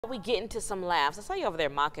We get into some laughs. I saw you over there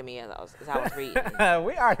mocking me as I was reading.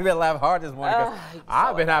 We already been laughing hard this morning because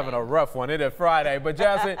I've been having a rough one. It is Friday. But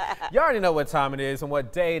Jasmine, you already know what time it is and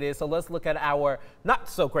what day it is. So let's look at our not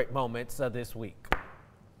so great moments this week.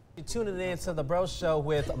 You're tuning in to The Bro Show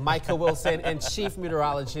with Micah Wilson and Chief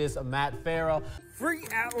Meteorologist Matt Farrell. Free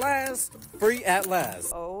at last. Free at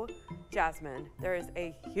last. Oh, Jasmine, there is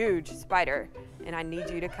a huge spider, and I need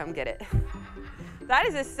you to come get it. That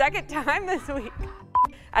is the second time this week.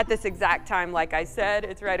 At this exact time, like I said,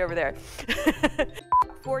 it's right over there.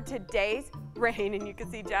 For today's rain, and you can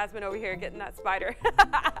see Jasmine over here getting that spider.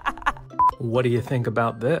 What do you think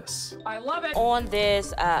about this? I love it. On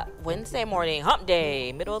this Wednesday morning, hump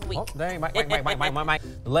day, middle of the week. Oh, dang, Mike.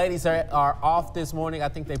 The ladies are off this morning. I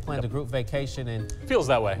think they planned a group vacation and Feels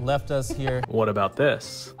that way. left us here. What about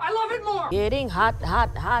this? I love it more. Getting hot.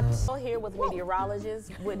 Here with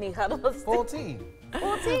meteorologist Whitney Huddleston. Full team.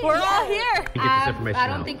 Full team. We're all here. I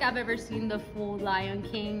don't think I've ever seen the full Lion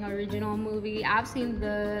King original movie. I've seen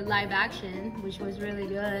the live action, which was really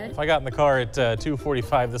good. I got in the car at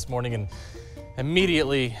 2:45 this morning and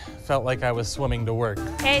immediately felt like I was swimming to work.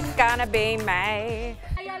 It's gonna be May.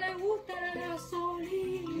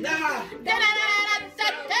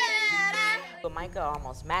 But Micah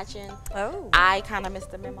almost matching. Oh. I kind of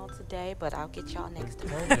missed the memo today, but I'll get y'all next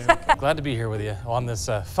time. Glad to be here with you on this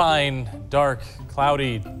fine, dark,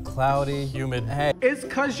 cloudy, humid. Hey. It's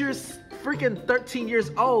cause you're freaking 13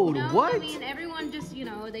 years old. No, what? I mean, everyone just,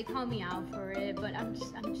 they call me out for it, but I'm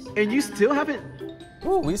just. And you still haven't.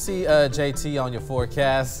 Woo, we see JT on your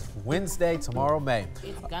forecast Wednesday, tomorrow, May.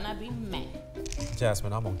 It's gonna be May.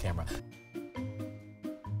 Jasmine, I'm on camera.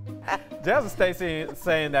 Jasmine Stacy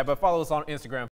saying that, but follow us on Instagram.